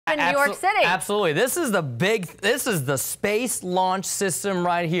in New York City. Absolutely. This is the space launch system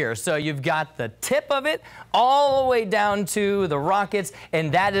right here. So you've got the tip of it all the way down to the rockets,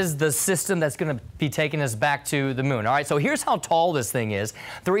 and that is the system that's going to be taking us back to the moon. All right, so here's how tall this thing is.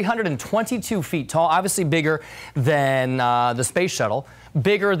 322 feet tall, obviously bigger than the space shuttle,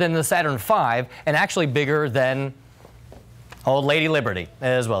 bigger than the Saturn V, and actually bigger than Old Lady Liberty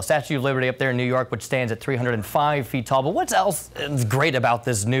as well. Statue of Liberty up there in New York, which stands at 305 feet tall. But what else is great about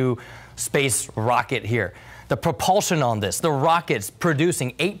this new space rocket here? The propulsion on this. The rocket's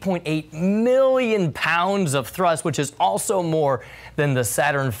producing 8.8 million pounds of thrust, which is also more than the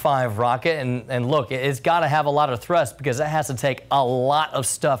Saturn V rocket. And look, it's got to have a lot of thrust because it has to take a lot of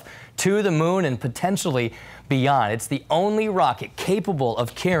stuff to the moon and potentially beyond. It's the only rocket capable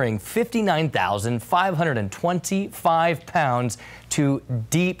of carrying 59,525 pounds to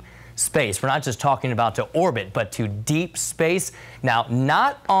deep space. We're not just talking about to orbit, but to deep space. Now,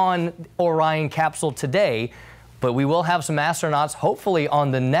 not on Orion capsule today, but we will have some astronauts hopefully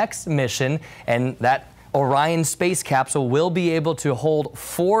on the next mission, and that Orion space capsule will be able to hold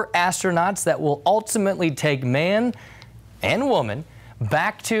 4 astronauts that will ultimately take man and woman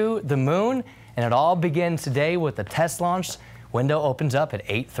back to the moon. And it all begins today with the test launch. Window opens up at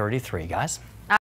 8:33, guys.